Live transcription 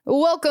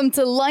Welcome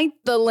to Light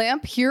the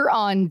Lamp here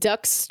on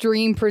Ducks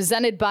Stream,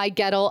 presented by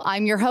Gettle.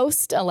 I'm your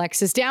host,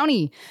 Alexis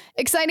Downie.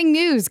 Exciting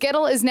news.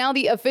 Gettle is now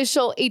the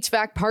official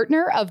HVAC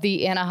partner of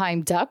the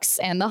Anaheim Ducks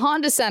and the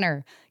Honda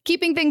Center.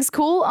 Keeping things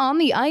cool on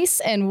the ice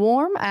and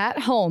warm at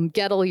home.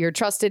 Gettle, your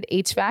trusted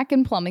HVAC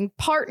and plumbing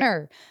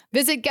partner.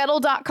 Visit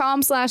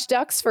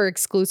Gettle.com/Ducks for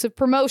exclusive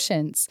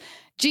promotions.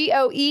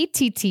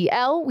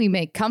 GOETTL, we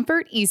make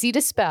comfort easy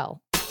to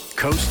spell.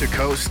 Coast to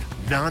coast,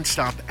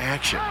 nonstop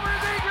action.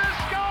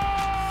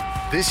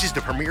 This is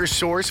the premier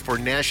source for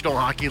National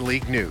Hockey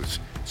League news,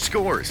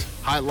 scores,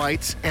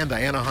 highlights, and the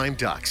Anaheim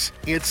Ducks.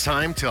 It's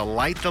time to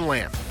light the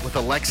lamp with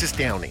Alexis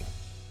Downie.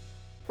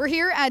 We're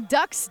here at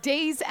Ducks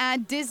Days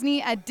at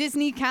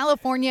Disney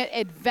California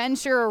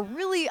Adventure. A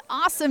really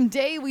awesome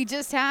day we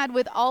just had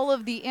with all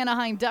of the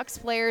Anaheim Ducks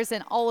players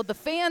and all of the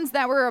fans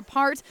that were a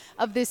part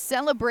of this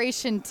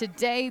celebration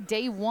today,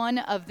 day one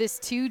of this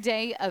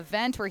two-day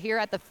event. We're here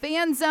at the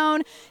fan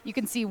zone. You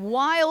can see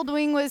Wild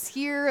Wing was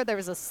here. There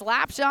was a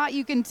slap shot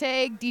you can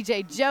take.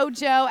 DJ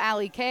JoJo,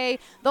 Ali K.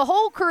 The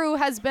whole crew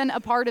has been a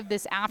part of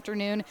this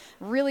afternoon.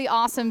 Really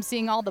awesome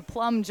seeing all the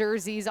plum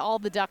jerseys, all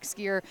the Ducks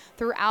gear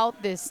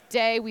throughout this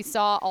day. We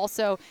saw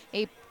also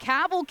a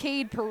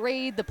cavalcade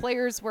parade. The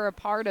players were a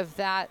part of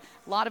that.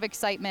 A lot of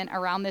excitement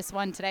around this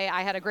one today.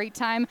 I had a great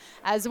time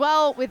as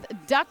well with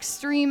Duck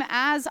Stream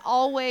as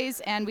always,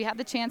 and we had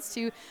the chance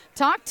to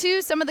talk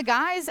to some of the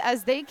guys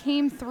as they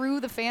came through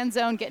the fan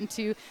zone, getting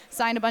to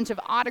sign a bunch of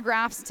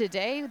autographs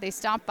today. They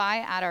stopped by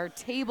at our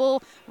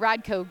table.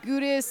 Radko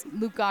Gudas,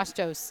 Lukas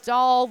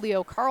Dostal,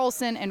 Leo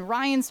Carlsson, and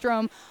Ryan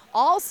Strome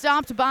all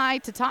stopped by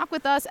to talk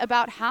with us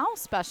about how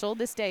special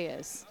this day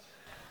is.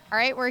 All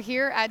right, we're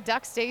here at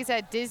Ducks Days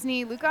at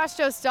Disney. Lukas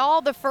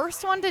Dostal, the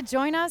first one to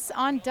join us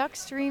on Duck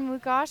Stream.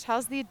 Lukas,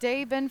 how's the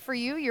day been for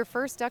you? Your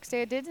first Ducks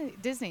Day at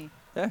Disney?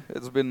 Yeah,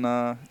 it's been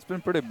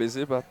pretty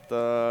busy, but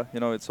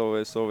it's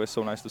always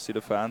so nice to see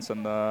the fans.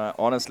 And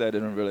honestly, I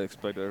didn't really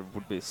expect there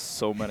would be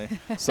so many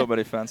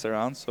fans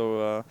around.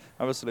 So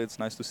obviously, it's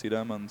nice to see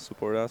them and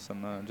support us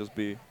and just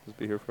be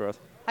here for us.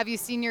 Have you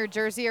seen your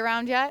jersey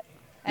around yet?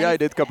 Yeah, I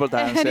did a couple of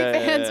times. Any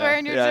fans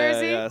wearing your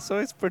jersey? Yeah. So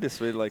it's pretty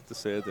sweet, like to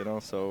see it,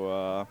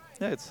 So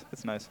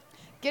it's nice.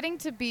 Getting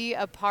to be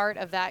a part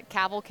of that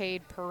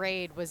cavalcade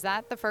parade, was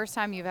that the first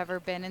time you've ever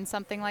been in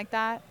something like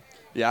that?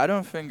 Yeah, I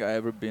don't think I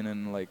ever been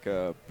in like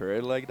a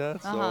parade like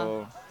that.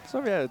 So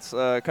yeah, it's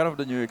kind of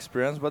the new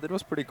experience, but it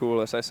was pretty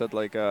cool. As I said,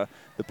 like the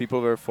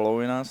people were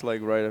following us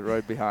like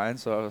right behind,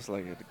 so I was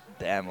like,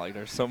 damn, like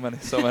there's so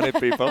many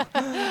people.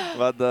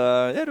 But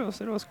yeah,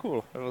 it was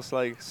cool. It was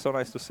like so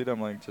nice to see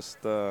them, like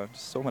just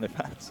so many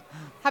fans.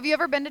 Have you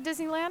ever been to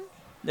Disneyland?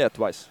 Yeah,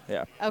 twice.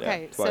 Yeah.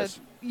 Okay, yeah, twice.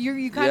 So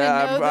you kind of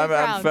know the grounds.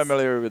 I'm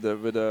familiar with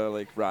the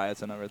like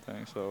rides and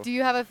everything. So. Do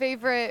you have a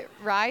favorite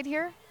ride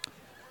here?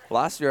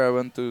 Last year I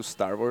went to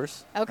Star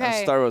Wars. Okay. And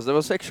Star Wars, that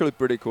was actually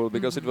pretty cool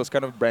because it was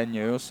kind of brand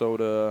new. So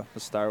the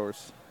Star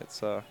Wars,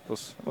 it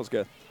was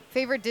good.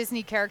 Favorite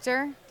Disney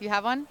character? Do you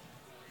have one?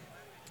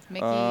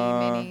 Mickey,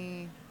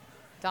 Minnie,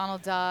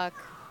 Donald Duck,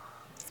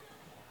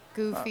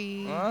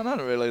 Goofy. Not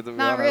really. To be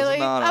not honest. really.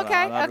 No,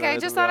 okay. not Okay. really,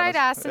 Just to be thought I'd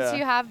honest. ask since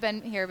you have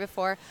been here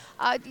before.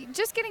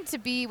 Just getting to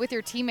be with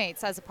your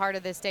teammates as a part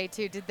of this day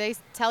too. Did they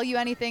tell you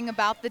anything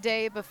about the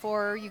day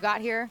before you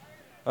got here?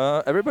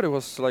 Everybody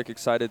was like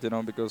excited,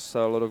 because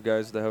a lot of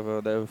guys they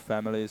have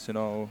families,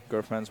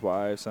 girlfriends,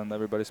 wives, and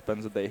everybody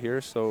spends the day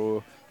here.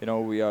 So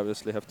we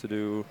obviously have to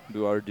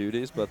do our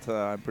duties, but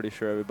I'm pretty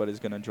sure everybody's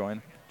gonna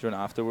join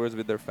afterwards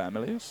with their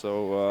families.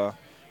 So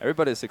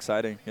everybody's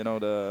exciting.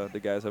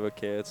 The guys have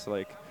kids.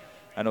 Like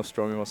I know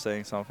Strome was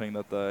saying something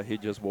that he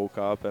just woke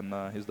up and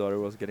his daughter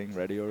was getting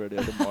ready already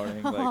in the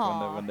morning,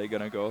 like when they're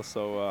gonna go.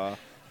 So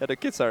yeah, the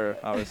kids are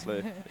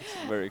obviously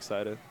very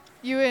excited.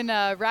 You and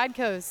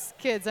Radko's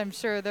kids, I'm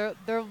sure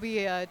they'll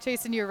be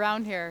chasing you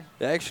around here.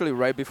 Yeah, actually,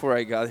 right before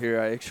I got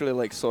here, I actually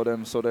saw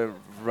them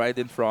right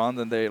in front,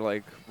 and they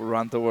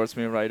ran towards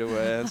me right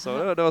away. And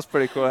so that was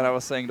pretty cool. And I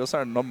was saying, those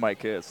are not my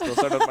kids. Those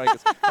are not my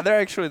kids. And they're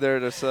actually there.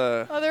 There's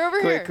they're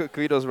over here.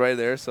 Guido's right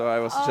there. So I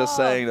was just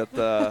saying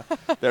that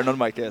they're not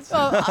my kids.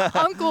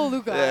 Uncle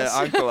Lukas. Yeah,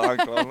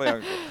 uncle, only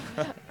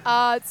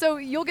uncle. So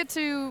you'll get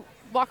to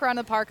walk around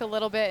the park a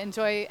little bit,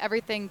 enjoy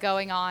everything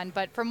going on.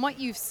 But from what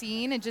you've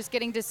seen and just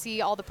getting to see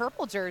all the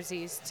purple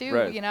jerseys too,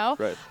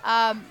 Right.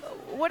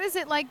 What is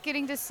it like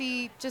getting to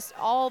see just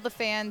all the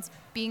fans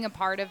being a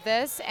part of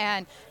this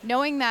and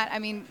knowing that, I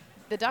mean,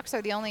 the Ducks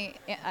are the only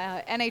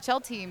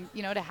NHL team,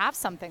 to have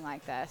something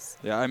like this?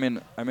 Yeah, I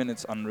mean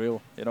it's unreal,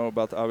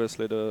 but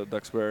obviously the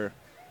Ducks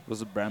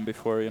was a brand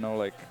before, it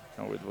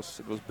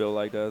was built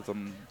like that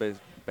and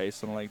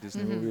based on like this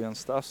movie and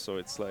stuff. So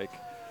it's like,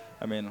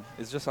 I mean,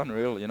 it's just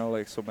unreal,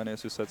 like so many,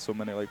 as you said, so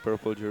many like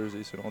purple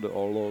jerseys, the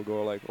all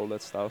logo, like all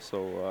that stuff.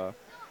 So,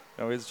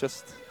 it's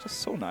just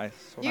so nice.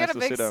 So you nice got a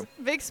to see them.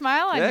 big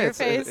smile on your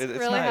face. It's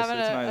really nice,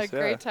 having a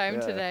great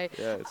time today.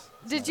 Yeah,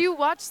 Did you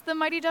watch the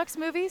Mighty Ducks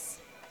movies?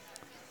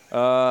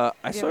 I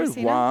saw it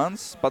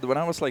once, but when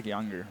I was like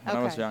younger.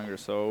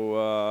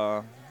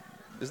 So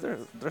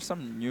there's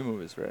some new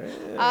movies, right?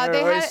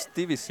 They had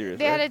TV series.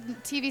 They right? had a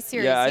TV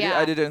series. Yeah, Yeah,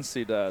 I didn't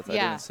see that. Yeah. I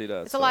didn't see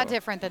that. It's a lot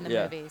different than the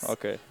yeah. movies.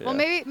 Okay. Yeah. Well,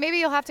 maybe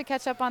you'll have to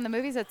catch up on the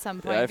movies at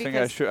some point. Yeah, I think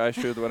I should. I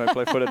should when I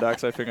play for the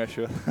Ducks. I think I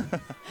should.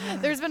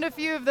 There's been a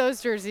few of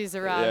those jerseys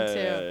around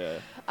too.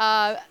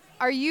 Yeah.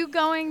 Are you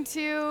going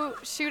to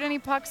shoot any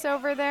pucks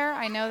over there?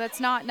 I know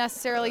that's not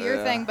necessarily your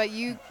thing, but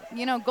you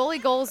know,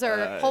 goalie goals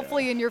are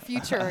hopefully in your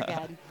future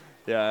again.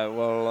 Yeah.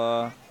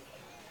 Well,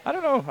 I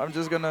don't know. I'm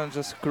just gonna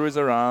cruise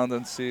around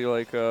and see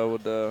like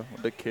what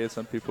the kids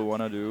and people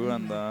wanna do,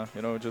 and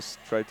you know, just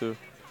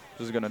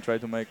gonna try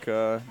to make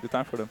the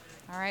time for them.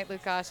 All right,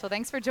 Lukas. Well,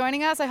 thanks for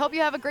joining us. I hope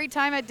you have a great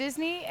time at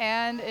Disney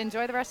and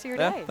enjoy the rest of your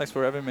day. Thanks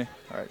for having me.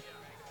 All right.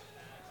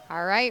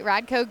 All right,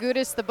 Radko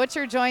Gudas, the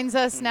Butcher, joins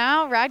us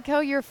now.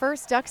 Radko, your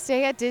first Ducks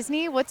Day at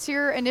Disney. What's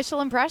your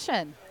initial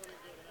impression?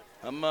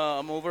 I'm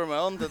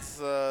overwhelmed. It's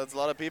a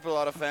lot of people, a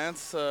lot of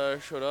fans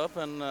showed up,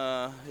 and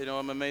you know,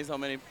 I'm amazed how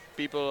many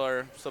people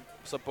are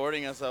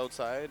supporting us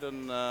outside,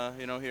 and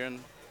you know, here in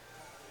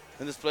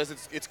this place,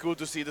 it's cool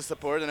to see the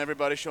support and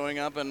everybody showing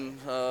up and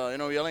you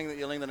know,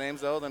 yelling the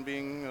names out and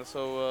being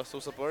so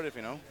supportive.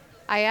 You know.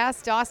 I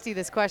asked Dosty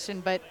this question,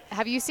 but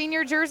have you seen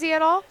your jersey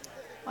at all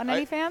on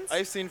any fans?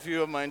 I've seen a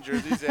few of mine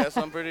jerseys, yeah.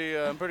 So I'm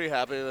pretty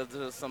happy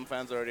that some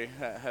fans already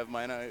have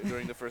mine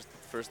during the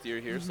first year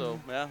here. So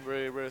yeah,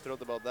 very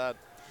thrilled about that.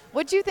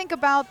 What do you think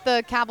about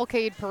the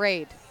cavalcade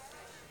parade?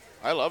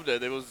 I loved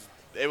it. It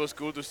was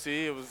cool to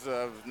see. It was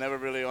never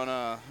really on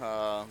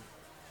a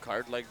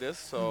card like this,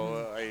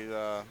 so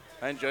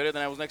I enjoyed it.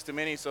 And I was next to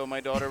Minnie, so my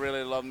daughter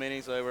really loved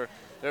Minnie, so they were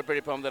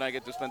pretty pumped that I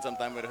get to spend some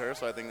time with her.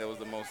 So I think that was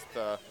the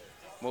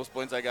most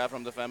points I got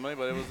from the family.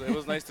 But it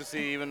was nice to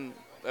see. Even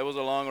it was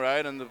a long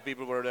ride, and the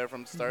people were there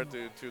from the start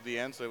to the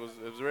end. So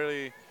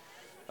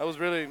I was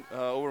really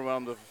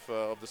overwhelmed of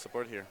the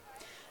support here.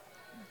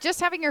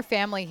 Just having your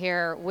family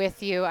here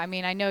with you, I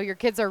mean, I know your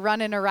kids are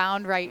running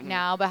around right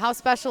now, but how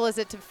special is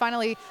it to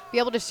finally be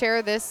able to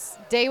share this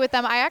day with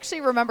them? I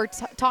actually remember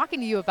talking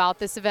to you about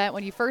this event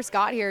when you first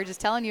got here, just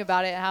telling you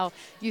about it, and how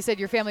you said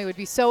your family would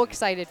be so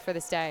excited for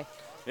this day.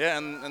 Yeah,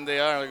 and they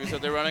are. Like we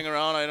said, they're running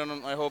around.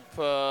 I hope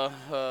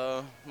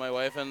my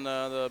wife and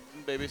the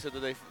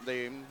babysitter,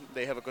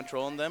 they have a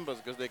control on them,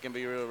 because they can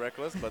be real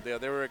reckless. But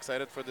they were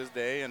excited for this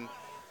day, and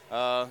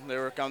they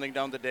were counting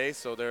down the days,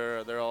 so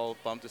they're all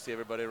pumped to see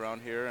everybody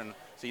around here and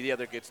see the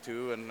other kids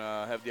too, and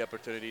have the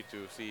opportunity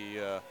to see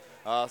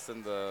us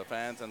and the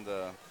fans and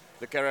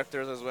the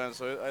characters as well.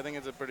 So I think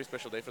it's a pretty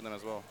special day for them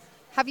as well.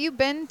 Have you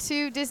been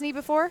to Disney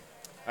before?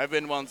 I've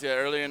been once, yeah.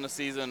 Earlier in the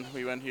season,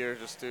 we went here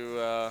just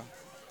to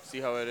see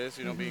how it is,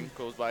 you know, being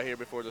close by here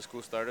before the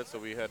school started. So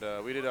we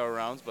did our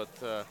rounds, but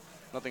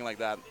nothing like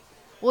that.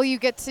 Will you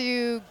get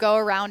to go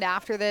around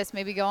after this,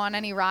 maybe go on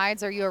any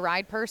rides? Are you a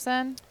ride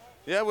person?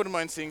 Yeah, I wouldn't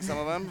mind seeing some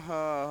of them.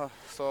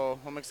 So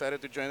I'm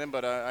excited to join them,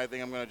 but I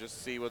think I'm going to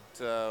just see what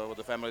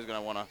the family is going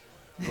to want to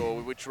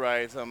go, which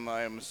rides. I'm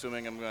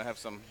assuming I'm going to have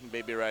some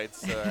baby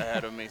rides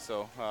ahead of me,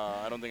 so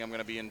I don't think I'm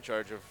going to be in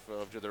charge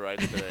of the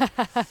rides today.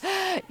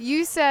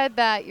 You said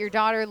that your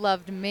daughter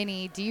loved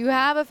Minnie. Do you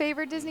have a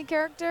favorite Disney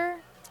character?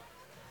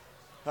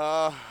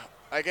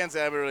 I can't say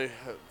I have a really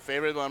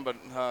favorite one, but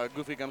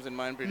Goofy comes in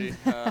mind pretty.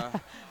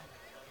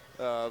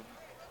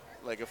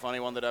 Like a funny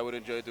one that I would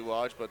enjoy to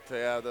watch, but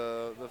yeah,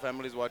 the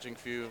family's watching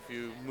few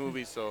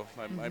movies, so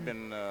I've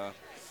been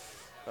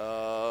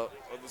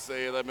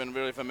I've been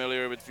really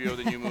familiar with a few of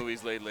the new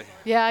movies lately.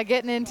 Yeah,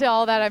 getting into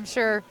all that, I'm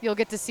sure you'll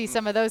get to see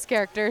some of those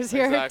characters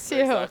here too.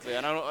 Exactly,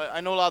 and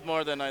I know a lot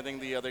more than I think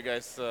the other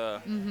guys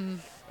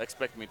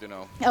expect me to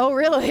know. Oh,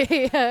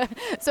 really?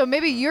 So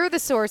maybe you're the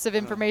source of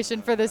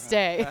information for this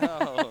day.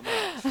 No.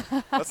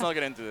 Let's not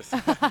get into this.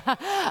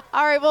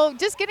 All right, well,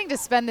 just getting to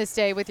spend this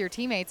day with your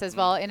teammates as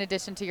well, in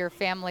addition to your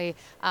family,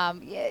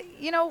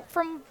 you know,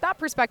 from that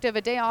perspective,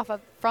 a day off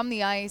from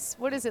the ice,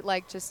 what is it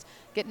like just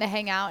getting to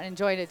hang out and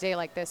enjoy a day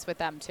like this with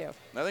them too?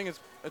 I think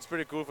it's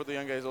pretty cool for the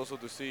young guys also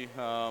to see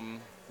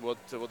what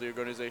the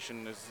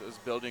organization is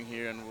building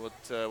here, and what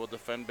the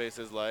fan base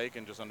is like,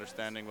 and just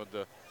understanding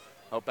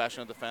how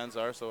passionate the fans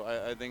are. So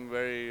I think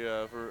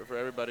for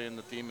everybody in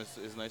the team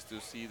is nice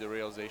to see the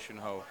realization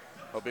how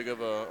big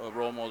of a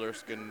role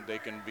models they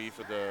can be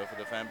for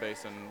the fan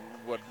base, and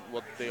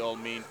what they all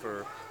mean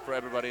for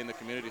everybody in the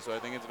community. So I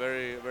think it's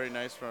very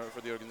nice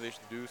for the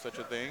organization to do such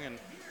a thing, and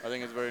I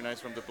think it's very nice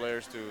from the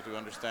players to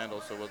understand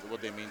also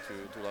what they mean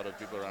to a lot of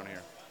people around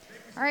here.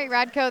 All right,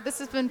 Radko, this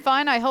has been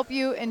fun. I hope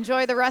you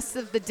enjoy the rest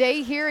of the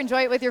day here.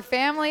 Enjoy it with your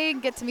family,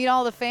 get to meet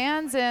all the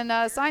fans,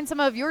 and sign some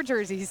of your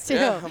jerseys too.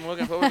 Yeah, I'm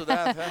looking forward to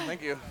that. Yeah,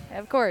 thank you.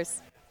 Of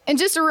course. And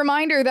just a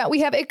reminder that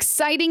we have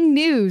exciting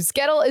news.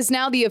 Gettle is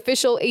now the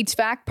official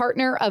HVAC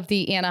partner of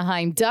the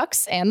Anaheim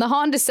Ducks and the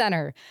Honda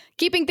Center.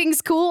 Keeping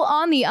things cool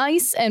on the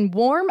ice and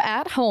warm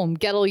at home.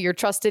 Gettle, your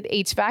trusted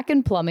HVAC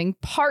and plumbing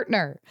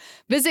partner.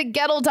 Visit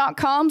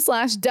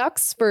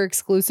Gettle.com/Ducks for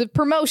exclusive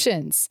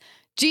promotions.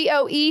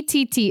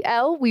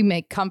 GOETTL, we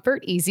make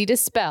comfort easy to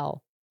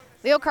spell.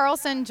 Leo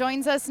Carlsson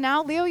joins us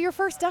now. Leo, your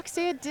first Ducks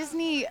Day at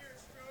Disney.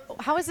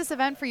 How is this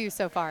event for you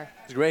so far?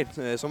 It's great.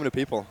 So many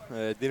people.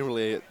 Didn't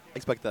really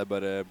expect that,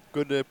 but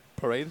good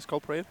parade. It's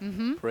called parade.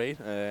 Mm-hmm. Parade,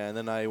 and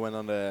then I went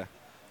on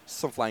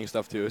some flying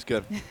stuff too. It was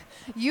good.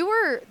 You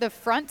were the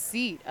front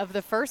seat of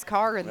the first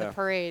car in the Yeah.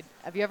 parade.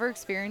 Have you ever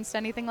experienced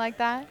anything like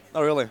that?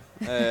 Not really.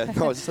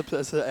 No,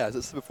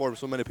 it's before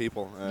so many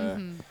people.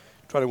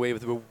 Trying to wave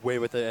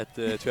it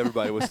to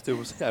everybody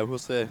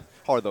was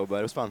hard though, but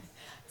it was fun.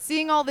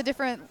 Seeing all the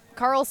different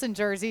Carlsson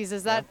jerseys,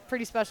 is that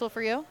pretty special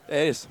for you?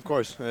 It is, of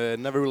course.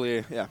 Never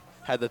really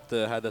had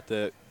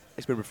that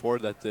experience before.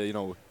 That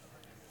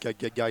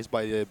get guys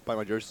buy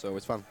my jersey, so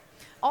it's fun.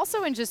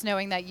 Also, in just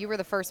knowing that you were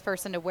the first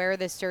person to wear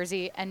this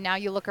jersey, and now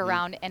you look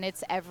around and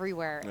it's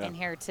everywhere in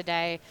here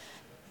today.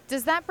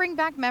 Does that bring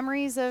back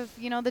memories of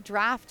the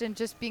draft and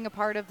just being a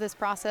part of this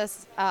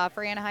process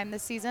for Anaheim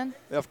this season?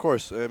 Yeah, of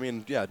course. I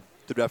mean,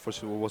 the draft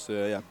was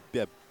a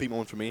big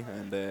moment for me,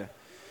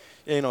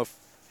 and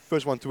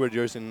first one to wear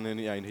jersey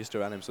in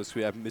history of Anaheim, so it's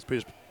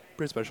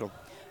pretty special.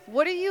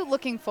 What are you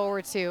looking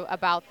forward to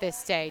about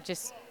this day?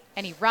 Just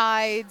any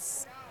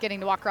rides, getting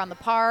to walk around the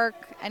park,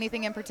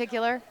 anything in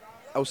particular?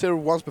 I was here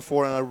once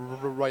before, and I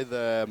rode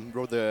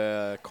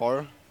the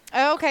car.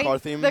 Oh, okay. Car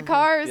theme. The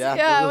cars,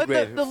 that was with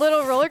great. the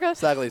little roller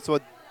coaster. Exactly. So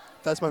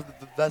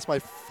that's my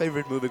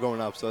favorite movie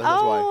growing up. So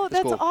that's why. Oh, It's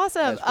that's cool.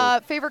 awesome. Yeah, it's cool.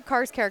 Favorite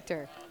Cars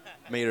character?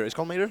 Mater. It's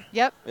called Mater?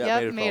 Yep. Yeah,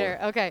 Yep. Mater.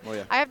 probably. Okay. Oh,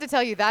 yeah. I have to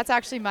tell you, that's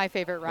actually my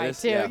favorite ride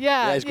is? too. Yeah.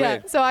 Yeah. Yeah, it's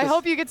great. So I Just-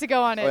 hope you get to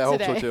go on it I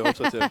today. hope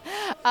so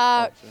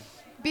too.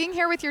 Being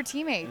here with your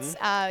teammates,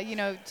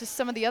 just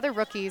some of the other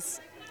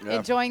rookies Yeah.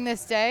 enjoying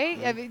this day.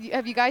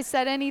 Have you guys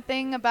said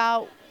anything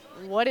about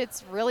what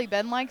it's really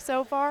been like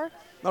so far?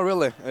 Not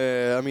really.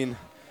 I mean,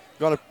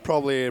 gonna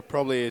probably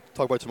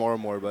talk about tomorrow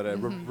more, but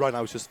right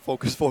now it's just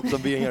focus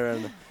on being here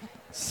and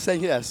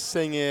saying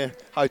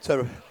hi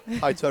to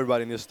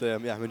everybody and just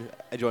I'm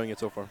enjoying it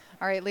so far.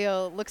 All right,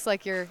 Leo, looks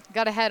like you're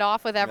got to head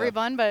off with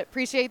everyone, but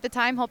appreciate the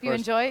time. Hope you course.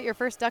 enjoy it. Your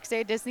first Ducks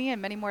Day at Disney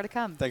and many more to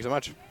come. Thanks so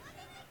much.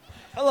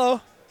 Hello.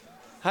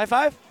 High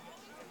five.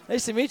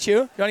 Nice to meet you.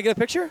 You want to get a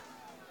picture?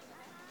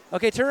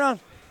 Okay, turn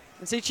around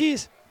and say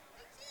cheese.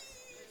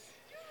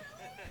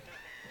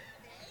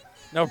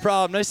 No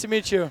problem. Nice to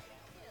meet you.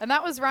 And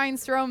that was Ryan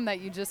Strome that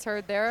you just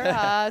heard there.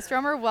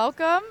 Stromer,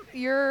 welcome.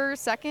 Your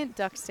second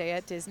Ducks Day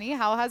at Disney.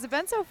 How has it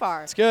been so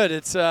far? It's good.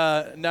 It's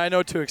now I know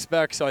what to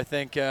expect, so I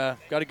think got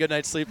a good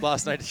night's sleep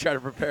last night to try to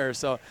prepare.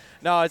 So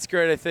no, it's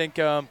great. I think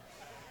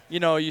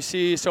you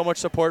see so much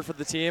support for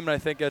the team, and I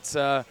think it's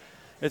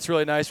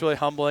really nice, really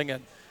humbling,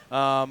 and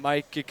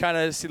I could kind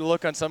of see the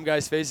look on some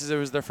guys' faces. It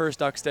was their first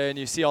Ducks Day, and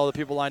you see all the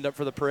people lined up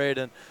for the parade,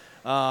 and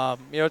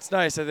it's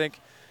nice. I think.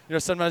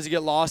 Sometimes you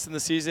get lost in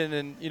the season,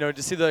 and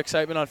to see the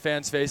excitement on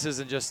fans' faces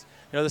and just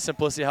the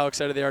simplicity, how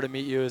excited they are to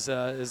meet you is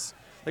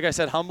like I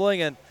said,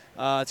 humbling, and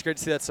it's great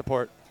to see that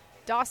support.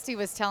 Dosty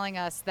was telling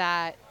us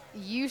that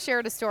you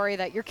shared a story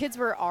that your kids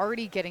were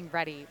already getting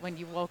ready when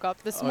you woke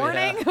up this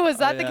morning. Yeah. Was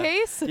that the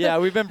case? Yeah,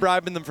 we've been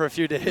bribing them for a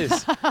few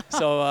days.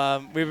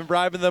 So we've been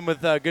bribing them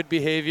with good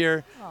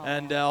behavior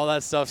and all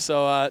that stuff.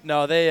 So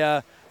no,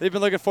 they've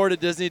been looking forward to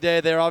Disney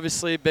Day. They're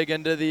obviously big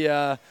into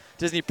the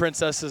Disney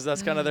princesses.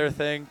 That's kind of their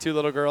thing. 2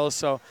 little girls.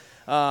 So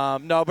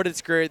no, but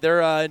it's great.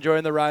 They're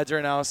enjoying the rides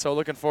right now. So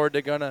looking forward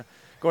to going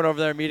over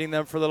there and meeting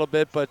them for a little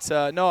bit. But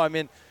no, I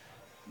mean,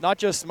 not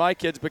just my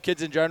kids, but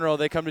kids in general.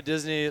 They come to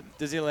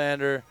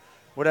Disneyland or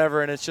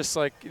whatever, and it's just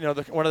like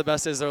one of the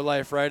best days of their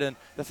life, right? And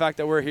the fact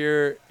that we're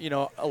here,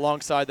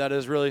 alongside that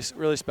is really,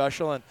 really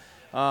special. And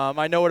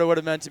I know what it would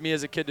have meant to me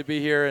as a kid to be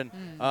here, and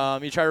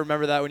you try to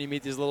remember that when you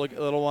meet these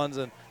little ones,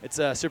 and it's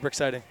super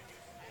exciting.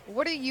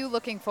 What are you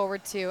looking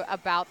forward to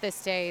about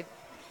this day?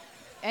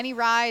 Any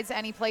rides,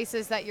 any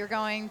places that you're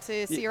going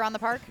to see around the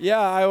park? Yeah,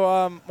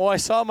 I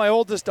saw my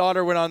oldest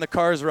daughter went on the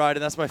Cars ride,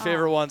 and that's my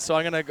favorite one. So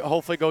I'm gonna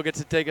hopefully go get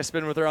to take a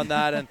spin with her on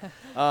that, and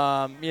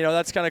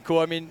that's kind of cool.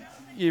 I mean,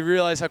 you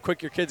realize how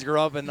quick your kids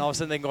grow up, and all of a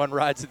sudden they can go on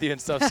rides with you and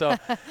stuff. So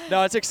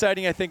no, it's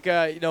exciting. I think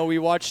we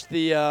watched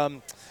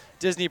the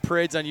Disney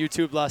parades on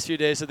YouTube last few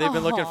days, so they've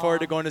been looking forward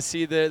to going to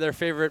see their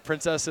favorite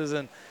princesses,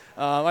 and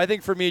I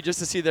think for me, just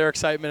to see their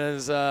excitement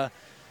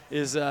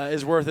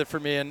is worth it for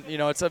me. And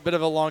it's a bit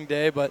of a long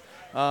day, but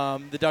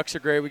the Ducks are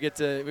great. We get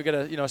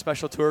a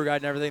special tour guide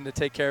and everything to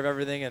take care of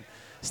everything and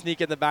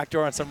sneak in the back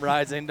door on some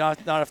rides and not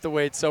have to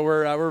wait. So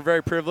we're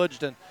very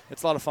privileged, and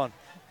it's a lot of fun.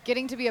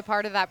 Getting to be a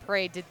part of that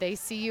parade, did they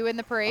see you in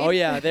the parade? Oh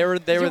yeah, they were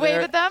Did you there.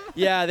 wave at them?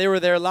 Yeah, they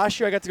were there. Last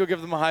year I got to go give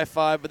them a high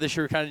five, but this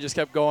year we kind of just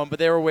kept going. But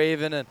they were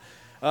waving, and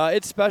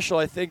it's special.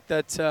 I think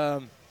that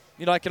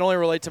I can only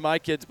relate to my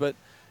kids, but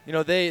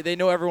they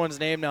know everyone's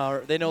name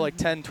now. They know like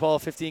 10,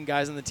 12, 15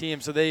 guys on the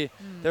team. So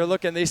they're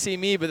looking, they see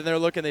me, but then they're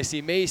looking, they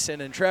see Mason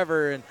and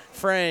Trevor and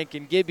Frank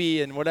and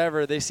Gibby and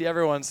whatever. They see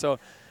everyone. So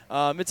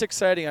it's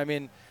exciting. I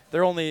mean,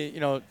 they're only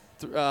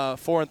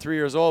 4 and 3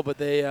 years old, but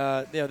they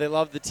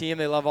love the team.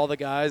 They love all the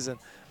guys, and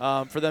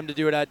for them to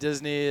do it at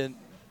Disney and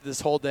this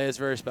whole day is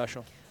very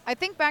special. I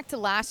think back to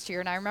last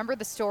year, and I remember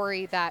the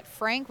story that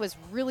Frank was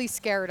really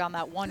scared on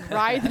that one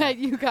ride that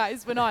you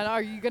guys went on.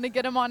 Are you going to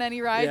get him on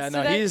any rides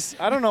today?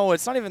 I don't know,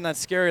 it's not even that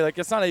scary. Like,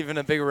 it's not even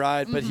a big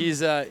ride, but he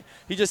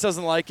just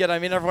doesn't like it. I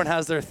mean, everyone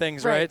has their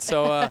things, right?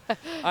 So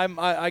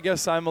I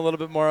guess I'm a little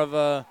bit more of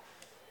a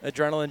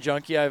adrenaline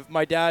junkie.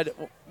 My dad,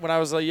 when I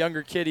was a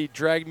younger kid, he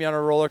dragged me on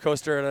a roller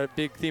coaster at a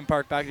big theme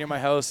park back near my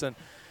house, and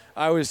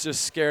I was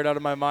just scared out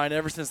of my mind.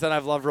 Ever since then,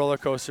 I've loved roller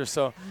coasters.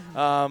 So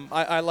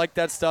I like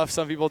that stuff.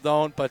 Some people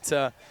don't, but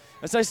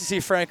it's nice to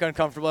see Frank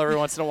uncomfortable every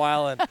once in a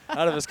while and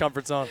out of his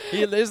comfort zone.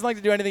 He doesn't like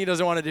to do anything he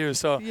doesn't want to do.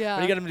 So when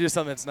you get him to do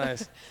something, it's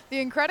nice.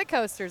 The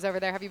Incredicoasters over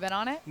there, have you been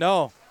on it?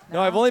 No,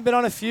 I've only been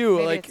on a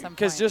few. Maybe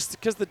because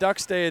the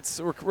Ducks Day,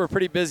 we're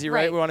pretty busy,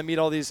 right? We want to meet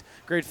all these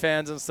great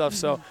fans and stuff.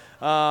 So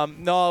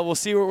no, we'll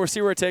see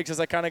where it takes us.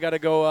 I kind of got to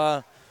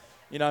go.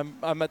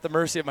 I'm at the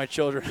mercy of my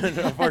children,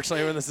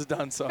 unfortunately, when this is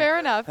done. So Fair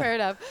enough.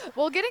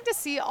 Well, getting to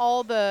see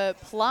all the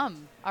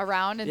plum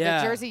around in the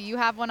jersey, you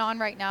have one on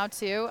right now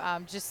too.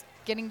 Just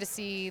getting to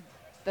see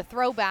the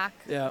throwback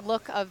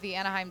look of the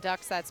Anaheim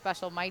Ducks, that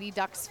special Mighty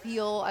Ducks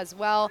feel as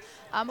well.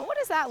 What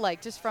is that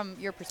like, just from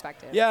your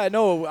perspective? Yeah,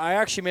 no, I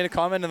actually made a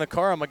comment in the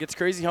car. I'm like, it's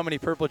crazy how many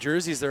purple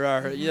jerseys there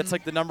are. That's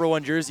like the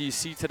 #1 jersey you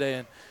see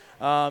today,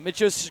 and it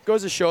just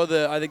goes to show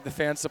I think the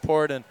fan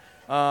support and.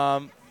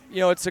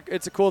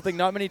 It's a cool thing.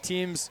 Not many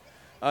teams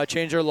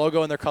change their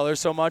logo and their colors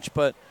so much,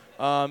 but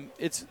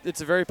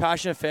it's a very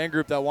passionate fan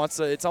group that wants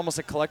to. It's almost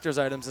like collector's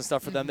items and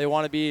stuff for them. They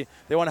want to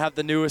have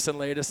the newest and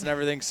latest and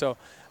everything. So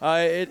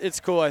it's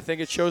cool. I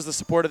think it shows the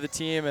support of the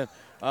team, and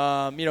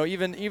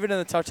even in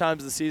the tough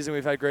times of the season,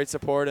 we've had great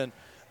support, and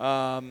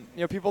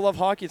people love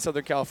hockey in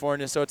Southern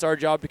California. So it's our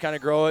job to kind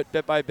of grow it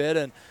bit by bit,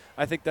 and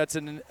I think that's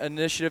an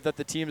initiative that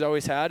the team's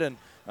always had, and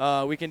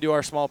we can do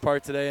our small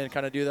part today and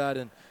kind of do that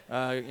and.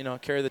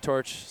 Carry the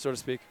torch, so to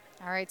speak.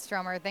 All right,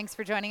 Strome, thanks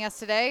for joining us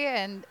today,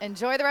 and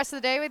enjoy the rest of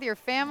the day with your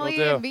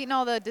family and meeting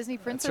all the Disney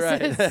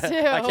princesses, That's right.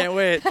 too. I can't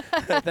wait.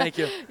 Thank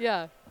you.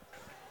 Yeah.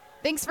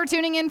 Thanks for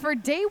tuning in for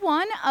day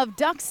 1 of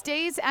Ducks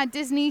Days at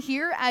Disney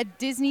here at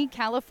Disney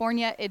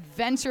California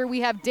Adventure.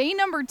 We have day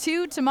number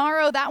 2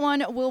 tomorrow. That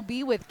one will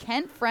be with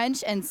Kent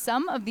French and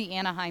some of the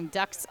Anaheim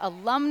Ducks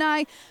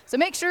alumni. So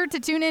make sure to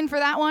tune in for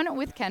that one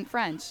with Kent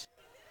French.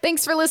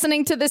 Thanks for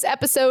listening to this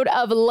episode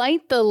of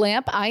Light the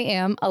Lamp. I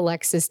am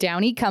Alexis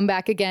Downie. Come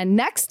back again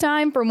next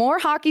time for more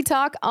hockey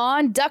talk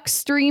on Ducks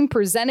Stream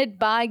presented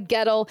by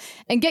Gettle.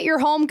 And get your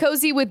home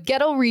cozy with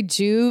Gettle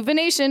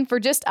Rejuvenation for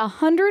just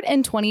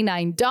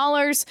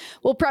 $129.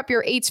 We'll prep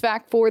your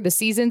HVAC for the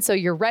season so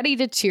you're ready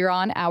to cheer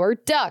on our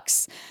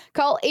Ducks.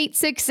 Call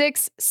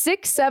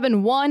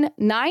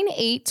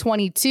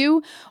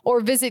 866-671-9822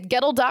 or visit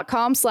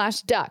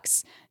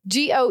Gettle.com/Ducks.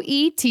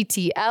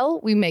 GOETTL.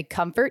 We make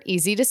comfort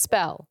easy to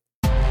spell.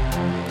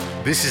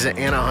 This is an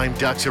Anaheim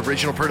Ducks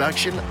original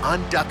production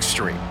on Duck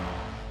Stream.